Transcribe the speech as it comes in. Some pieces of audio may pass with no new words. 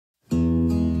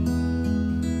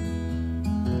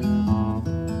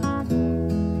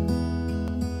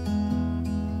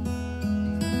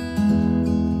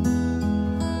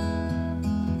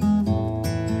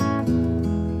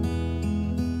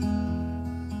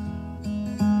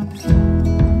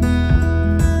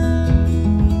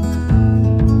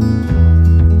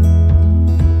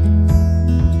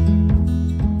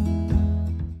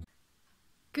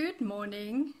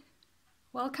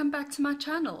welcome back to my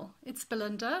channel. It's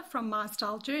Belinda from My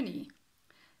Style Journey.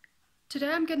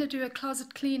 Today I'm going to do a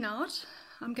closet clean out.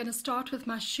 I'm going to start with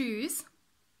my shoes.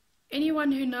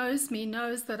 Anyone who knows me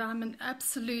knows that I'm an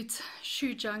absolute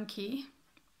shoe junkie.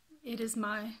 It is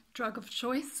my drug of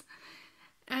choice.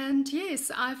 And yes,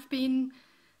 I've been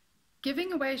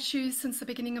giving away shoes since the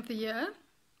beginning of the year.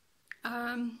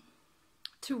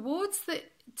 Towards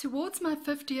my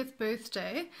 50th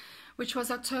birthday, which was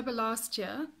October last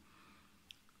year,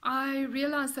 I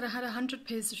realized that I had 100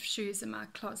 pairs of shoes in my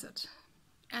closet,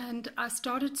 and I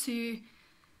started to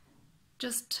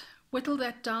just whittle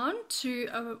that down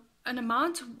to an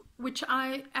amount which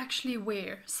I actually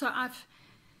wear. So I've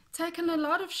taken a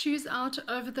lot of shoes out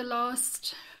over the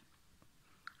last,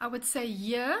 I would say,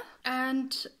 year,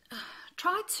 and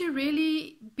tried to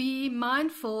really be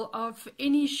mindful of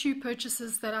any shoe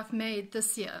purchases that I've made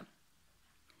this year,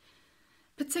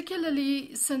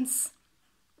 particularly since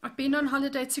I've been on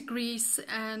holiday to Greece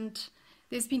and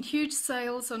there's been huge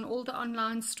sales on all the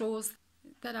online stores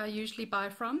that I usually buy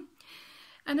from.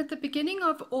 And at the beginning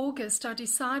of August, I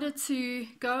decided to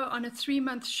go on a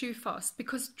 3-month shoe fast,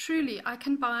 because truly I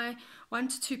can buy 1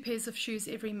 to 2 pairs of shoes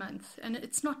every month, and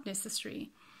it's not necessary.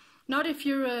 Not if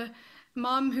you're a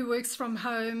mom who works from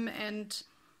home and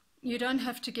you don't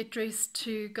have to get dressed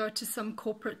to go to some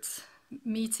corporate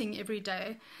meeting every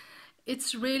day.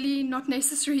 It's really not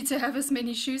necessary to have as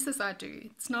many shoes as I do.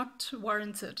 It's not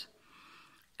warranted.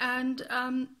 And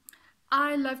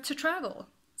I love to travel.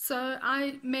 So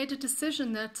I made a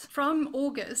decision that from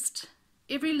August,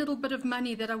 every little bit of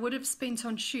money that I would have spent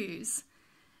on shoes,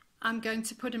 I'm going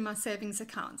to put in my savings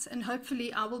accounts. And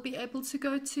hopefully I will be able to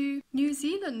go to New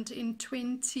Zealand in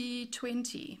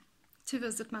 2020 to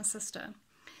visit my sister.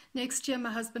 Next year,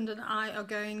 my husband and I are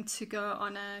going to go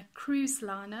on a cruise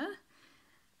liner,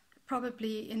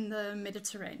 probably in the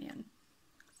Mediterranean.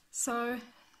 So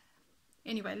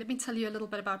anyway, let me tell you a little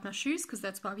bit about my shoes, because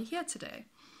that's why we're here today.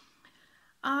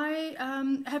 I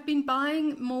have been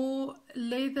buying more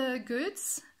leather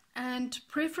goods, and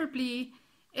preferably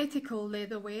ethical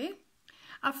leatherware.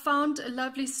 I found a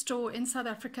lovely store in South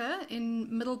Africa, in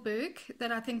Middelburg,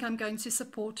 that I think I'm going to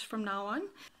support from now on.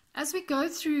 As we go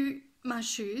through my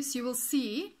shoes, you will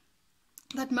see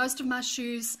that most of my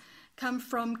shoes come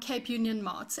from Cape Union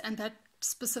Mart and that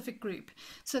specific group.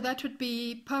 So that would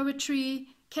be Poetry,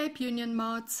 Cape Union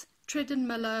Mart, Tread and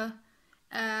Miller,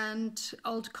 and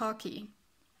Old Khaki.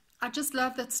 I just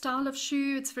love that style of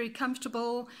shoe. It's very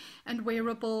comfortable and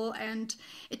wearable, and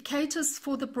it caters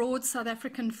for the broad South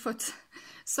African foot.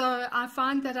 So I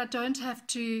find that I don't have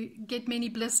to get many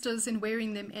blisters in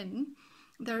wearing them in.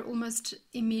 They're almost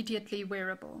immediately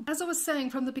wearable. As I was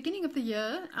saying, from the beginning of the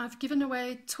year, I've given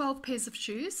away 12 pairs of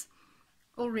shoes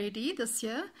already this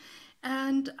year,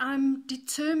 and I'm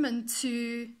determined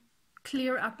to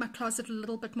clear out my closet a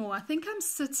little bit more. I think I'm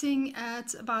sitting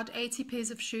at about 80 pairs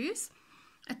of shoes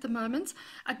at the moment.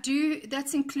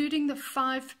 That's including the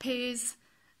 5 pairs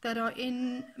that are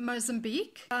in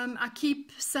Mozambique. I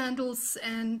keep sandals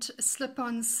and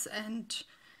slip-ons and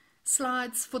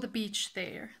slides for the beach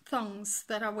there, thongs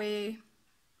that I wear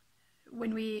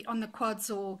when we're on the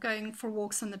quads or going for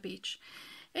walks on the beach.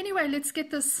 Anyway, let's get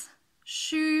this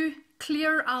shoe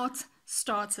clear out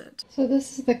started. So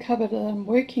this is the cupboard that I'm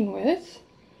working with.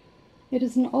 It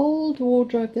is an old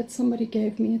wardrobe that somebody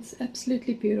gave me. It's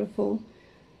absolutely beautiful.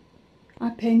 I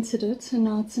painted it, and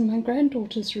now it's in my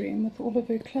granddaughter's room with all of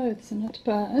her clothes in it.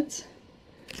 But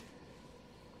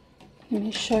let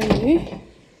me show you.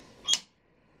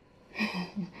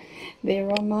 There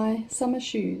are my summer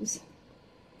shoes.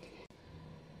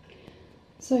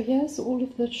 So here's all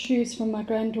of the shoes from my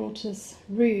granddaughter's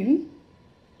room,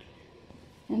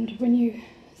 and when you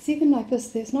see them like this,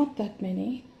 there's not that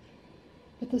many,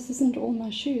 but this isn't all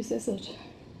my shoes, is it?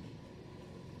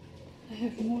 I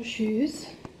have more shoes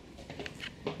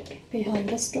behind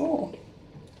this door.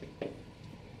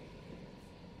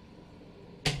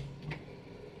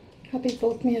 Hubby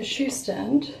built me a shoe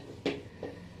stand.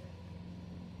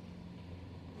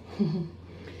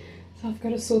 So I've got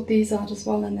to sort these out as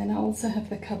well, and then I also have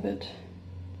the cupboard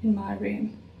in my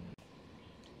room.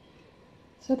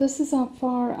 So this is how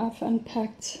far I've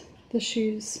unpacked the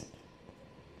shoes.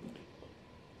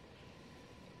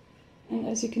 And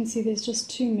as you can see, there's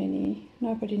just too many.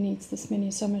 Nobody needs this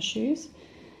many summer shoes.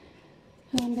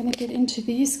 And I'm going to get into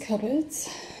these cupboards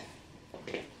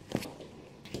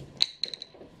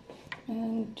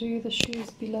and do the shoes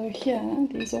below here.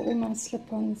 These are all my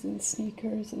slip-ons and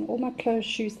sneakers and all my closed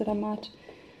shoes that I might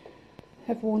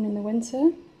have worn in the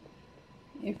winter,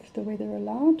 if the weather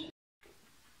allowed.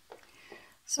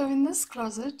 So in this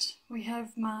closet we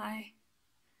have my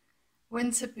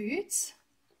winter boots.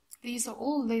 These are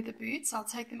all leather boots. I'll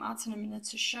take them out in a minute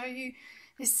to show you.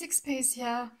 There's 6 pairs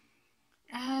here,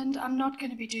 and I'm not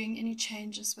going to be doing any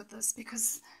changes with this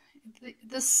because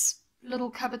this little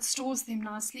cupboard stores them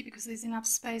nicely because there's enough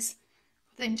space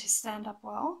for them to stand up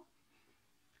well.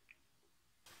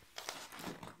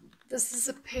 This is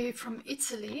a pair from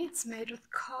Italy. It's made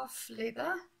with calf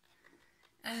leather,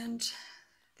 and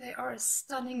they are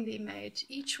stunningly made.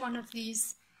 Each one of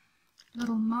these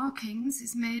little markings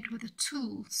is made with a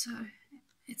tool, so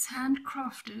it's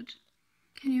handcrafted.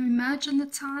 Can you imagine the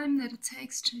time that it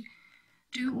takes to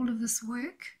do all of this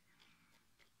work?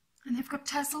 And they've got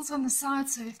tassels on the side,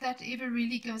 so if that ever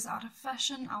really goes out of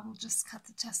fashion, I will just cut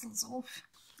the tassels off.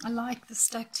 I like the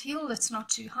stacked heel. It's not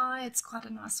too high. It's quite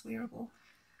a nice wearable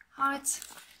height.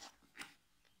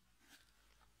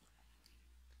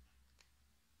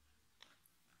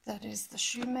 That is the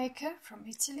Shoemaker from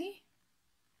Italy.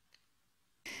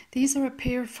 These are a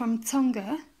pair from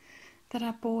Tonga that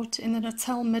I bought in the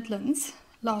Natal Midlands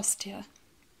last year.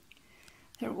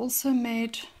 They're also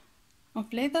made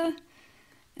of leather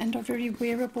and are very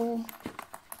wearable.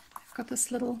 I've got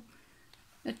this little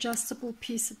adjustable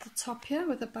piece at the top here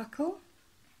with a buckle.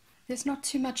 There's not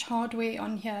too much hardware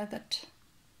on here that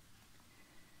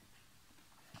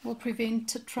will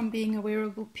prevent it from being a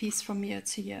wearable piece from year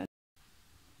to year.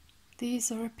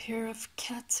 These are a pair of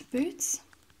cat boots.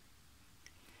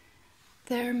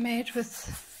 They're made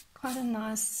with quite a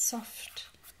nice soft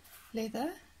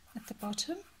leather at the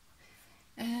bottom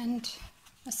and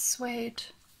a suede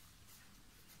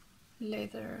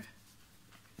leather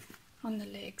on the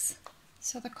legs.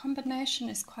 So the combination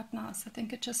is quite nice. I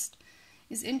think it just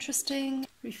is interesting,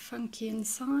 very funky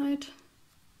inside.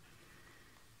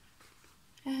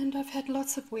 And I've had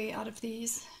lots of wear out of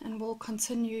these and will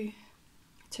continue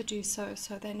to do so,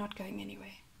 so they're not going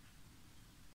anywhere.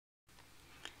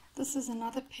 This is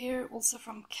another pair also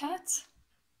from Cat.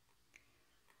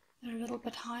 They're a little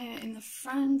bit higher in the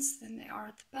front than they are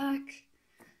at the back.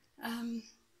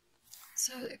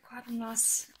 So quite a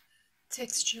nice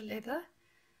texture leather.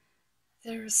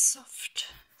 They're a soft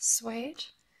suede.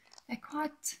 They're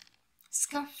quite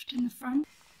scuffed in the front,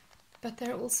 but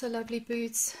they're also lovely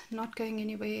boots, not going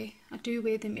anywhere. I do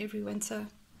wear them every winter,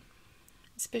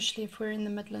 especially if we're in the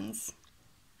Midlands.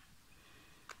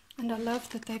 And I love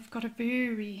that they've got a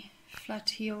very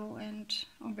flat heel and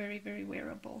are very, very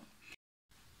wearable.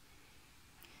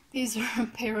 These are a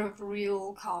pair of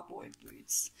real cowboy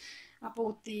boots. I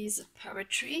bought these at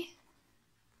Poetry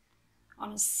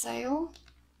on a sale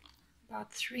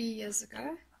about 3 years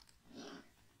ago.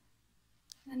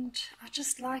 And I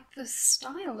just like the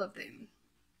style of them.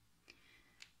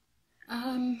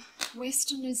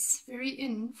 Western is very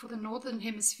in for the northern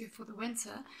hemisphere for the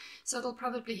winter, so it'll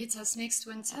probably hit us next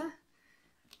winter.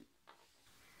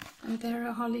 And they're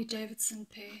a Harley Davidson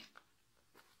pair.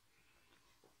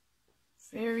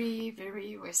 Very,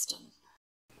 very Western.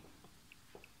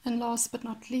 And last but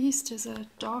not least is a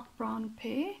dark brown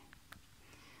pair.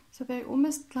 So they're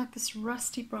almost like this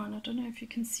rusty brown. I don't know if you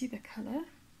can see the color,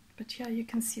 but here you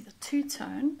can see the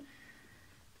two-tone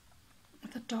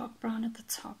with the dark brown at the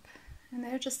top. And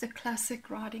they're just a classic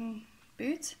riding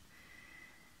boot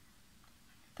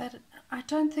that I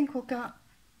don't think will go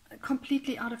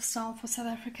completely out of style for South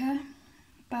Africa,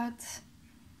 but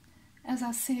as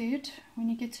I said, when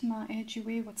you get to my age, you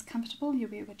wear what's comfortable, you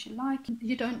wear what you like,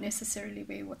 you don't necessarily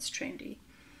wear what's trendy.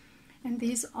 And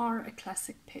these are a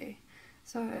classic pair,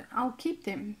 so I'll keep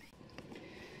them.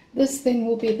 This then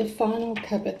will be the final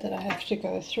cupboard that I have to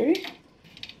go through.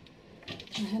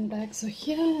 My handbags are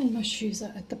here and my shoes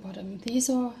are at the bottom. These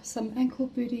are some ankle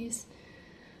booties,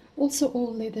 also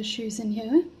all leather shoes in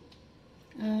here.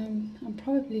 I'm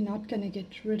probably not going to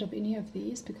get rid of any of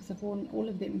these because I've worn all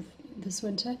of them this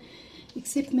winter,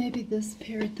 except maybe this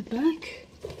pair at the back.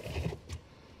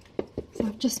 So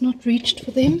I've just not reached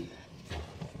for them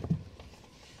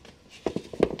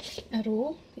at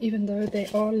all, even though they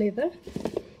are leather.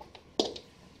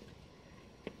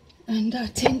 And I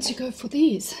tend to go for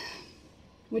these,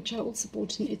 which I also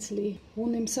bought in Italy.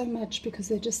 Worn them so much because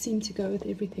they just seem to go with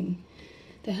everything.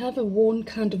 They have a worn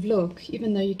kind of look,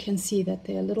 even though you can see that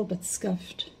they're a little bit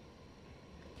scuffed.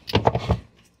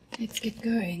 Let's get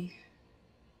going.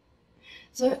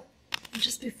 So,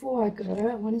 just before I go,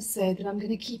 I want to say that I'm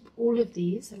going to keep all of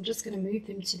these. I'm just going to move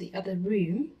them to the other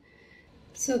room.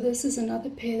 So this is another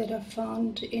pair that I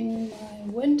found in my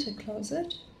winter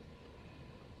closet,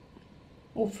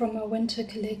 or from my winter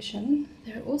collection.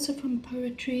 They're also from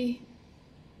Poetry.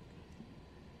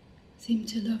 Seem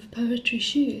to love Poetry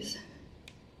shoes.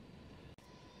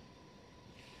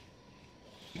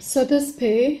 So this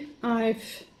pair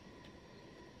I've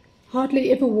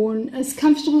hardly ever worn. As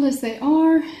comfortable as they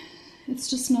are, it's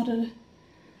just not a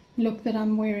look that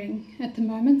I'm wearing at the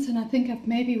moment, and I think I've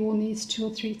maybe worn these 2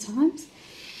 or 3 times.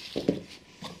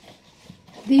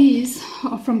 These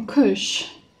are from Purge.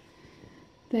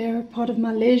 They're part of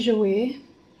my leisure wear.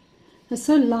 They're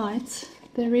so light,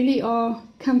 they really are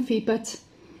comfy, but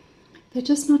they're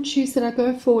just not shoes that I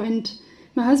go for, and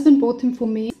my husband bought them for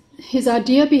me. His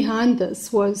idea behind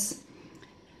this was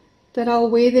that I'll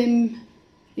wear them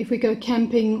if we go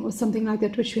camping or something like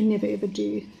that, which we never ever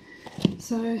do.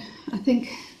 So I think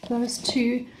those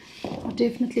 2 are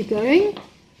definitely going.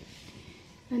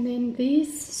 And then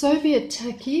these Soviet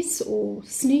tackies or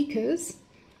sneakers,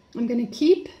 I'm going to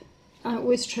keep. I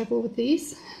always travel with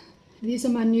these. These are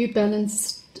my New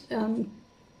Balance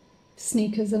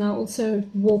sneakers, and I also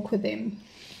walk with them.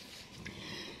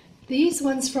 These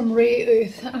ones from Rare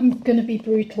Earth, I'm going to be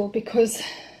brutal because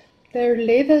they're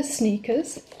leather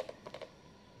sneakers.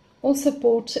 Also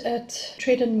bought at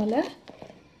Tread & Miller.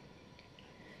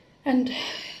 And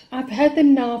I've had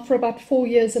them now for about 4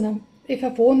 years, and if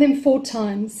I've worn them 4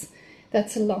 times,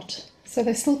 that's a lot. So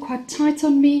they're still quite tight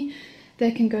on me.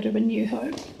 They can go to a new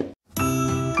home.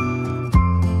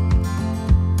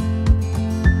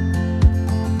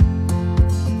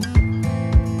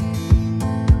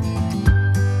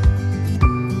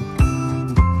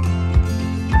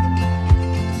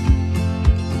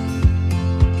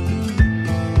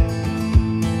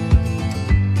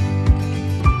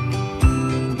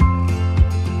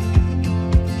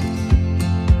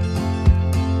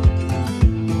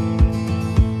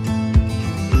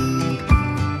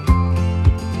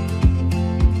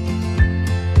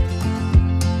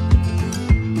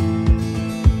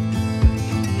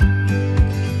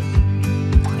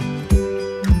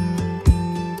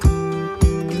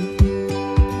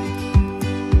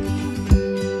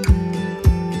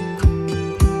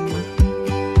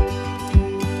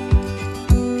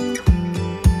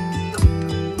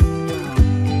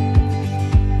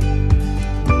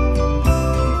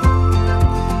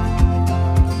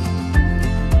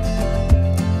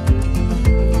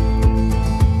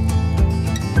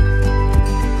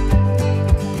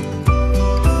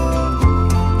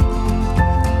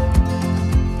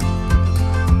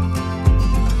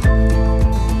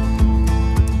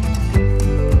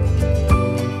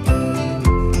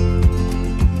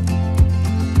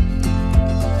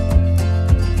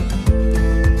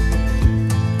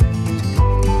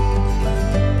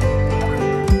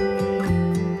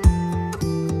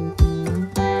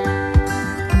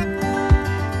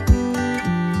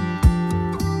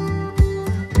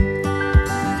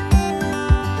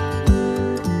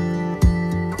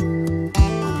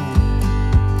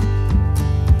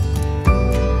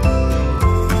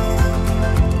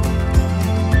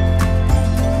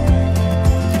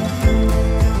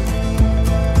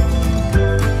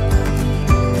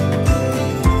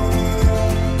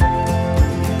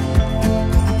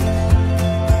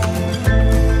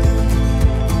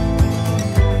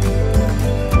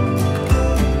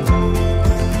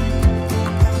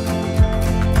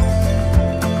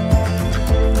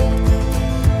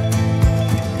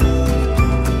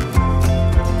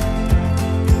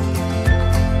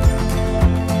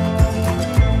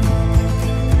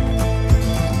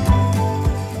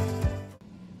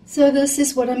 So this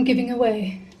is what I'm giving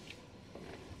away.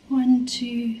 1,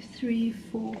 2, 3,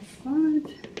 4,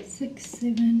 5, 6,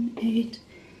 7, 8,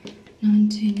 9,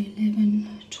 10,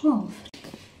 11, 12.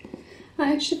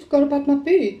 I actually forgot about my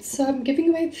boots. So I'm giving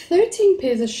away 13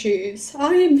 pairs of shoes.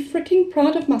 I am freaking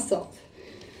proud of myself.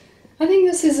 I think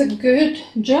this is a good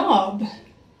job.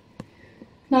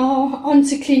 Now on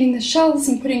to cleaning the shelves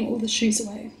and putting all the shoes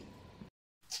away.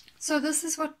 So this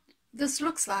is what this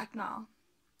looks like now.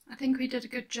 I think we did a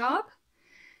good job.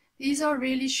 These are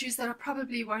really shoes that I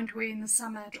probably won't wear in the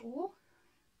summer at all.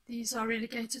 These are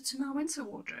relegated to my winter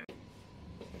wardrobe.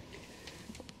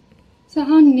 So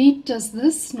how neat does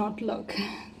this not look?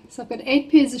 So I've got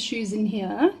 8 pairs of shoes in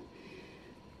here,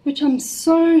 which I'm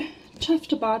so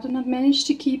chuffed about, and I've managed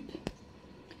to keep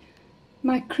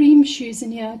my cream shoes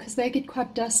in here because they get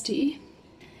quite dusty.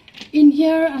 In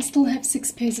here I still have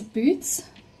 6 pairs of boots,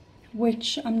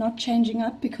 which I'm not changing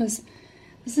up because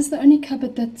this is the only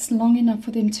cupboard that's long enough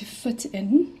for them to fit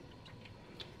in.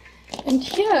 And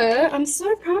here, I'm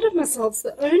so proud of myself.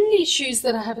 The only shoes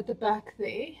that I have at the back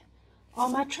there are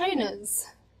my trainers.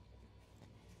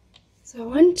 So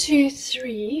 1, 2,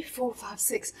 3, 4, 5,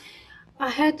 6. I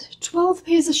had 12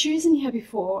 pairs of shoes in here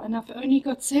before, and I've only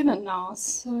got 7 now.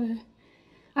 So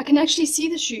I can actually see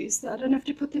the shoes. I don't have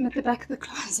to put them at the back of the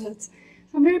closet.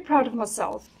 I'm very proud of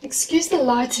myself. Excuse the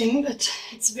lighting, but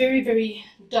it's very, very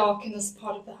dark in this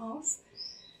part of the house.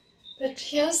 But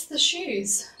here's the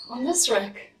shoes on this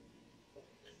rack.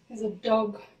 There's a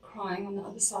dog crying on the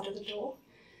other side of the door.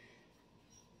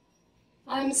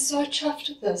 I'm so chuffed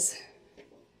with this.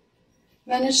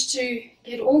 Managed to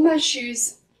get all my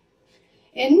shoes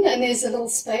in, and there's a little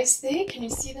space there. Can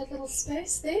you see that little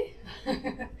space there?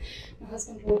 My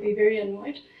husband will be very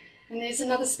annoyed. And there's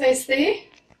another space there.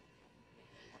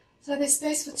 So there's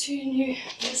space for 2 new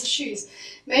pairs of shoes.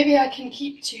 Maybe I can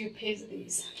keep 2 pairs of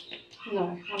these.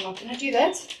 No, I'm not going to do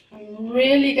that. I'm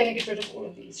really going to get rid of all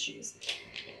of these shoes.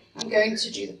 I'm going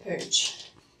to do the purge.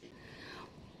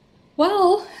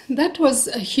 Well, that was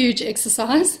a huge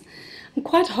exercise. I'm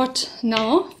quite hot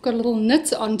now. I've got a little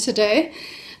knit on today.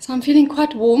 So I'm feeling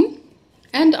quite warm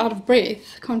and out of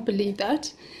breath. Can't believe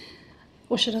that.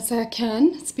 Or should I say I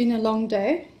can. It's been a long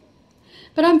day.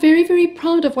 But I'm very, very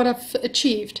proud of what I've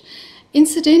achieved.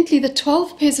 Incidentally, the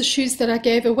 12 pairs of shoes that I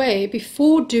gave away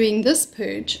before doing this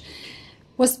purge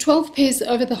was 12 pairs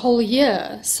over the whole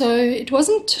year. So it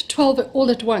wasn't 12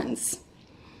 all at once.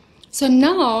 So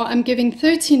now I'm giving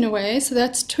 13 away. So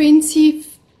that's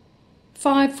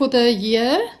 25 for the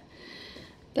year.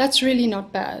 That's really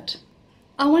not bad.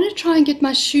 I want to try and get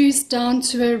my shoes down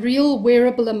to a real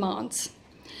wearable amount.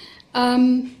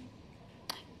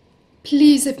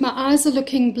 Please, if my eyes are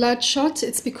looking bloodshot,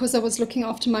 it's because I was looking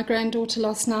after my granddaughter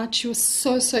last night. She was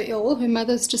so ill. Her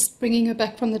mother's just bringing her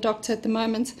back from the doctor at the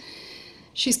moment.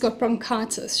 She's got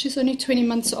bronchitis. She's only 20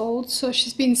 months old, so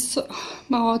she's been so...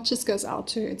 My heart just goes out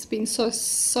to her. It's been so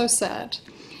sad.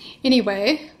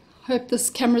 Anyway, I hope this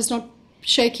camera's not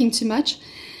shaking too much.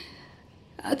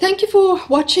 Thank you for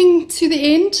watching to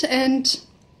the end, and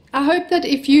I hope that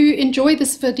if you enjoy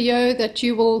this video that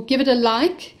you will give it a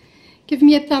like, give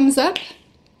me a thumbs up,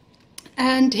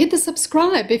 and hit the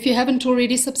subscribe if you haven't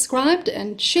already subscribed,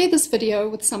 and share this video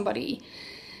with somebody.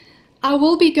 I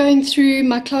will be going through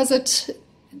my closet,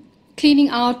 cleaning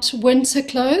out winter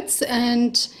clothes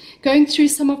and going through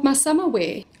some of my summer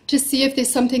wear to see if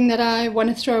there's something that I want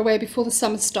to throw away before the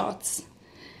summer starts.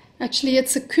 Actually,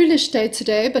 it's a coolish day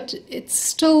today, but it's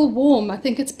still warm. I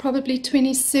think it's probably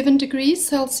 27 degrees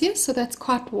Celsius, so that's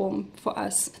quite warm for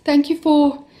us. Thank you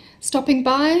for stopping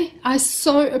by. I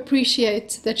so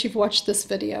appreciate that you've watched this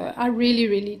video. I really,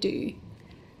 really do.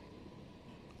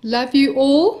 Love you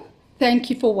all. Thank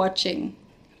you for watching.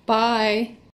 Bye.